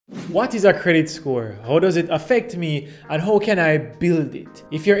What is a credit score? How does it affect me? And how can I build it?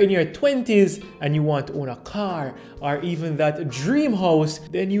 If you're in your 20s and you want to own a car or even that dream house,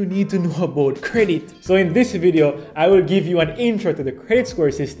 then you need to know about credit. So in this video, I will give you an intro to the credit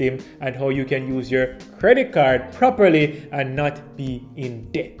score system and how you can use your credit card properly and not be in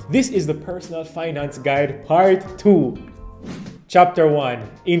debt. This is the Personal Finance Guide Part 2. Chapter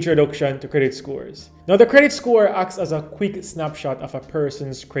 1, Introduction to Credit Scores. Now, the credit score acts as a quick snapshot of a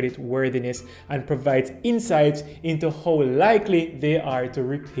person's credit worthiness and provides insights into how likely they are to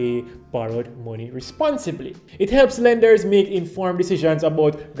repay borrowed money responsibly. It helps lenders make informed decisions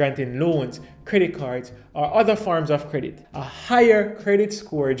about granting loans, credit cards, or other forms of credit. A higher credit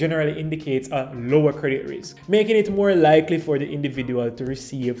score generally indicates a lower credit risk, making it more likely for the individual to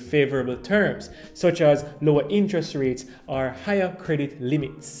receive favorable terms, such as lower interest rates or higher credit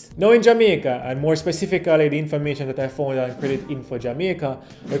limits. Now, in Jamaica, and more specifically the information that I found on Credit Info Jamaica,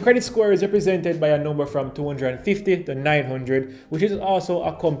 the credit score is represented by a number from 250 to 900, which is also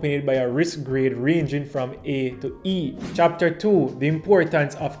accompanied by a risk grade ranging from A to E. Chapter 2, the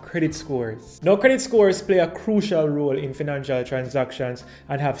importance of credit scores. Now, credit scores play a crucial role in financial transactions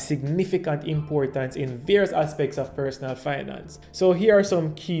and have significant importance in various aspects of personal finance. So here are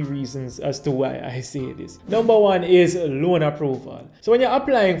some key reasons as to why I say this. Number one is loan approval. So when you're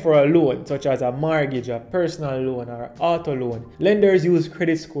applying for a loan, such as a mortgage, a personal loan, or auto loan, lenders use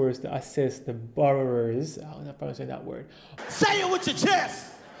credit scores to assess the borrower's, how am I pronouncing that word? Say it with your chest!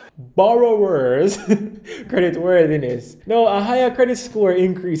 Borrower's credit worthiness. Now, a higher credit score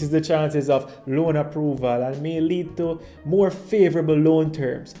increases the chances of loan approval and may lead to more favorable loan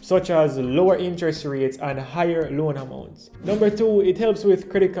terms, such as lower interest rates and higher loan amounts. Number two, it helps with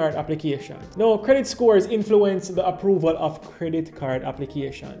credit card applications. Now, credit scores influence the approval of credit card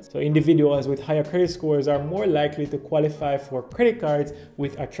applications. So individuals with higher credit scores are more likely to qualify for credit cards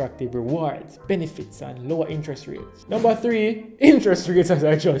with attractive rewards, benefits, and lower interest rates. Number three, interest rates, as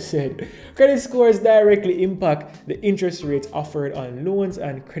I just said. Credit scores directly impact the interest rates offered on loans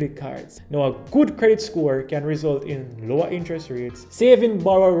and credit cards. Now, a good credit score can result in lower interest rates, saving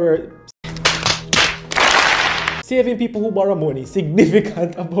people who borrow money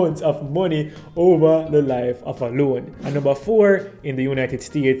significant amounts of money over the life of a loan. And number four, in the United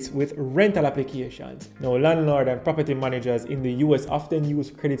States, with rental applications. Now, landlord and property managers in the US often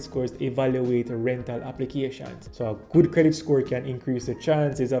use credit scores to evaluate rental applications. So a good credit score can increase the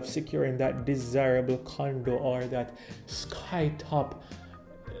chances of securing that desirable condo or that skytop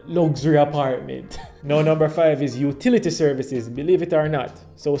luxury apartment. Now, number five is utility services, believe it or not.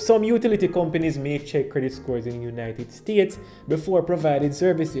 So some utility companies may check credit scores in the United States before providing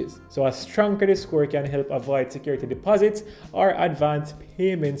services. So a strong credit score can help avoid security deposits or advance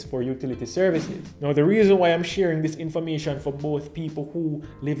payments for utility services. Now, the reason why I'm sharing this information for both people who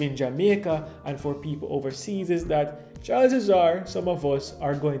live in Jamaica and for people overseas is that chances are some of us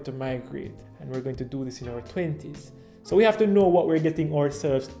are going to migrate and we're going to do this in our 20s. So we have to know what we're getting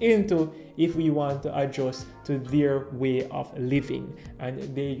ourselves into if we want to adjust to their way of living. And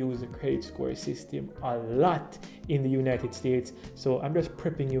they use the credit score system a lot in the United States. So I'm just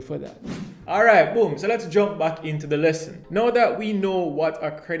prepping you for that. All right, boom. So let's jump back into the lesson. Now that we know what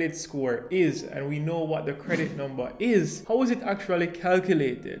a credit score is and we know what the credit number is, how is it actually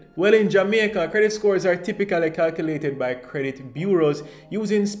calculated? Well, in Jamaica, credit scores are typically calculated by credit bureaus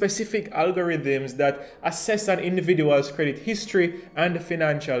using specific algorithms that assess an individual's credit history and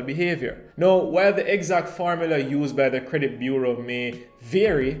financial behavior. Now, while the exact formula used by the credit bureau may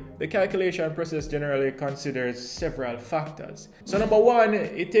vary, the calculation process generally considers several factors. So number one,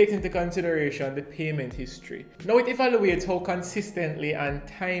 it takes into consideration the payment history. Now, it evaluates how consistently and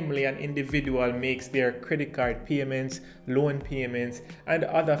timely an individual makes their credit card payments, loan payments, and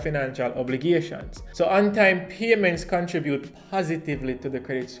other financial obligations. So on-time payments contribute positively to the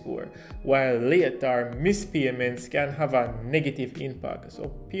credit score, while late or missed payments can have a negative impact. So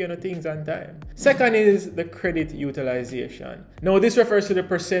pay on things on time. Second is the credit utilization. Now, this refers to the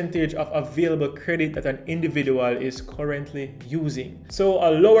percentage of available credit that an individual is currently using. So a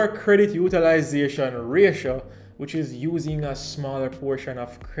lower credit utilization ratio, which is using a smaller portion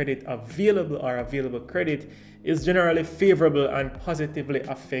of credit available or available credit, is generally favorable and positively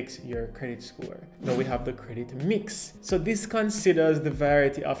affects your credit score. Now we have the credit mix. So this considers the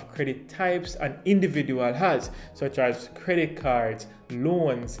variety of credit types an individual has, such as credit cards,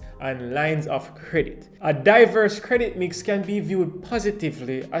 loans, and lines of credit. A diverse credit mix can be viewed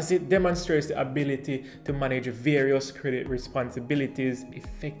positively as it demonstrates the ability to manage various credit responsibilities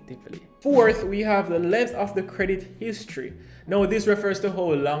effectively. Fourth, we have the length of the credit history. Now, this refers to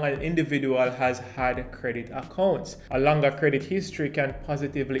how long an individual has had credit accounts. A longer credit history can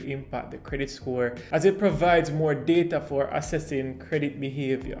positively impact the credit score as it provides more data for assessing credit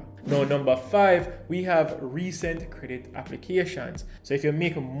behavior. Now, number 5, we have recent credit applications. So if you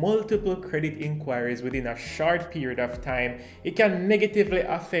make multiple credit inquiries within a short period of time, it can negatively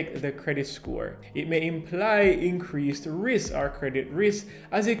affect the credit score. It may imply increased risk or credit risk,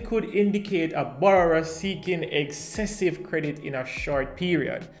 as it could indicate a borrower seeking excessive credit in a short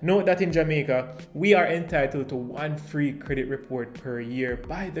period. Note that in Jamaica, we are entitled to 1 free credit report per year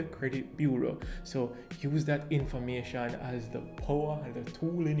by the Credit Bureau. So use that information as the power and the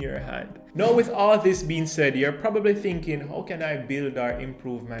tool in your hand. Now, with all this being said, you're probably thinking, how can I build or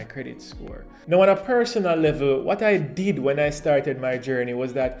improve my credit score? Now, on a personal level, what I did when I started my journey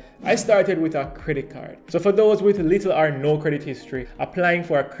was that I started with a credit card. So for those with little or no credit history, applying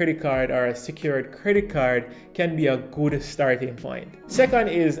for a credit card or a secured credit card can be a good starting point. Second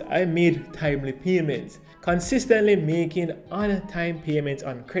is I made timely payments. Consistently making on-time payments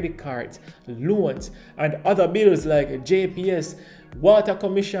on credit cards, loans, and other bills like JPS, water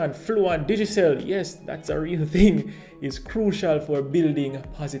commission, flow, and Digicel, yes, that's a real thing, is crucial for building a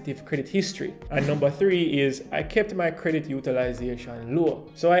positive credit history. And number 3 is I kept my credit utilization low.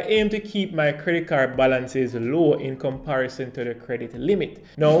 So I aim to keep my credit card balances low in comparison to the credit limit.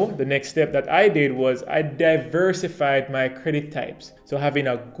 Now, the next step that I did was I diversified my credit types. So having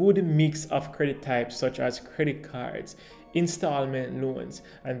a good mix of credit types such as credit cards, installment loans,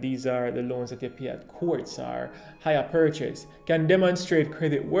 and these are the loans that you pay at courts or hire purchase, can demonstrate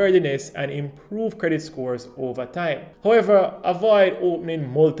credit worthiness and improve credit scores over time. However, avoid opening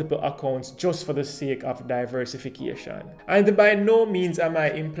multiple accounts just for the sake of diversification. And by no means am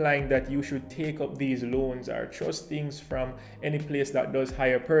I implying that you should take up these loans or trust things from any place that does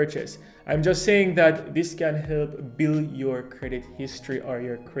hire purchase. I'm just saying that this can help build your credit history or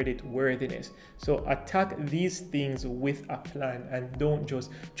your credit worthiness. So attack these things with a plan and don't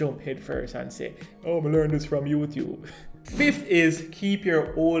just jump headfirst and say, oh, I learned this from YouTube. Fifth is keep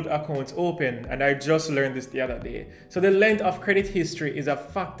your old accounts open, and I just learned this the other day. So the length of credit history is a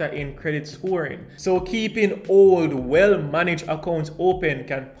factor in credit scoring. So keeping old, well-managed accounts open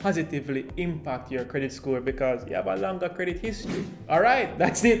can positively impact your credit score because you have a longer credit history. All right,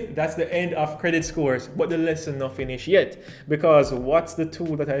 that's it. That's the end of credit scores, but the lesson not finished yet, because what's the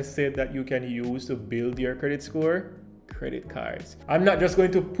tool that I said that you can use to build your credit score? Credit cards. I'm not just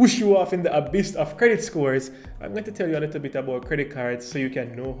going to push you off in the abyss of credit scores. I'm going to tell you a little bit about credit cards so you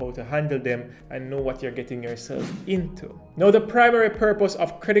can know how to handle them and know what you're getting yourself into. Now, the primary purpose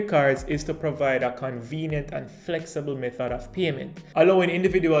of credit cards is to provide a convenient and flexible method of payment, allowing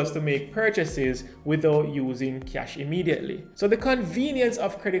individuals to make purchases without using cash immediately. So the convenience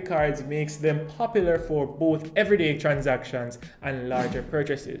of credit cards makes them popular for both everyday transactions and larger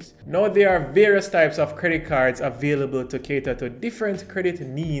purchases. Now, there are various types of credit cards available to cater to different credit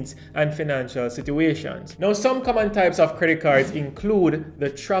needs and financial situations. Now, some common types of credit cards include the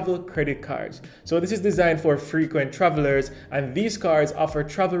travel credit cards. So this is designed for frequent travelers, and these cards offer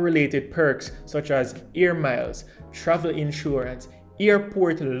travel-related perks such as air miles, travel insurance,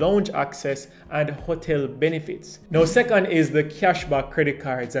 airport lounge access, and hotel benefits. Now, second is the cashback credit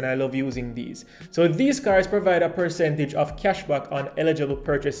cards, and I love using these. So these cards provide a percentage of cashback on eligible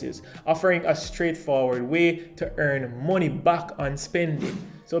purchases, offering a straightforward way to earn money back on spending.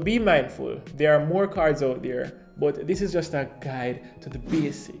 So be mindful, there are more cards out there, but this is just a guide to the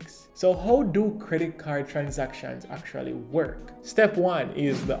basics. So how do credit card transactions actually work? Step 1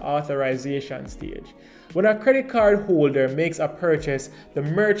 is the authorization stage. When a credit card holder makes a purchase, the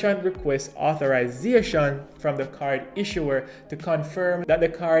merchant requests authorization from the card issuer to confirm that the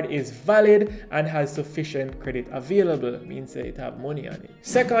card is valid and has sufficient credit available. It means that it have money on it.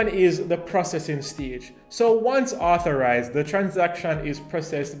 Second is the processing stage. So once authorized, the transaction is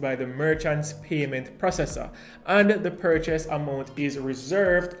processed by the merchant's payment processor, and the purchase amount is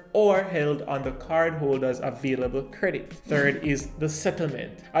reserved or held on the cardholder's available credit. Third is the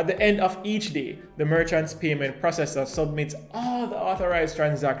settlement. At the end of each day, the merchant's payment processor submits all the authorized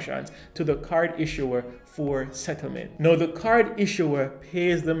transactions to the card issuer for settlement. Now, the card issuer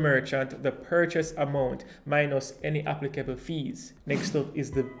pays the merchant the purchase amount minus any applicable fees. Next up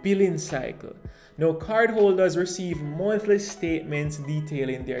is the billing cycle. Now, cardholders receive monthly statements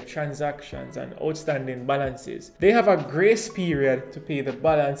detailing their transactions and outstanding balances. They have a grace period to pay the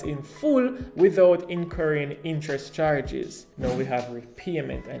balance in full without incurring interest charges. Now we have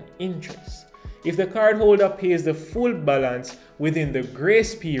repayment and interest. If the cardholder pays the full balance within the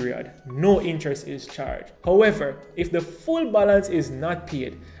grace period, no interest is charged. However, if the full balance is not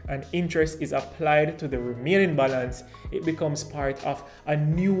paid and interest is applied to the remaining balance, it becomes part of a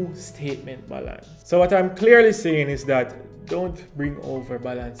new statement balance. So what I'm clearly saying is that don't bring over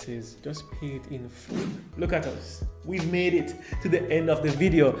balances, just pay it in full. Look at us. We've made it to the end of the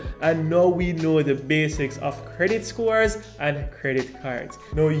video, and now we know the basics of credit scores and credit cards.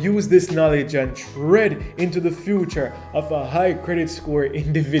 Now use this knowledge and tread into the future of a high credit score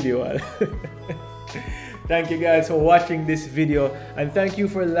individual. Thank you guys for watching this video, and thank you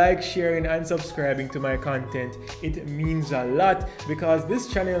for sharing and subscribing to my content. It means a lot because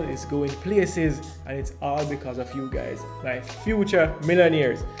this channel is going places, and it's all because of you guys, my future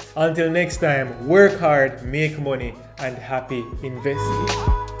millionaires. Until next time, work hard, make money, and happy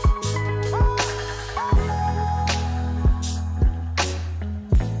investing.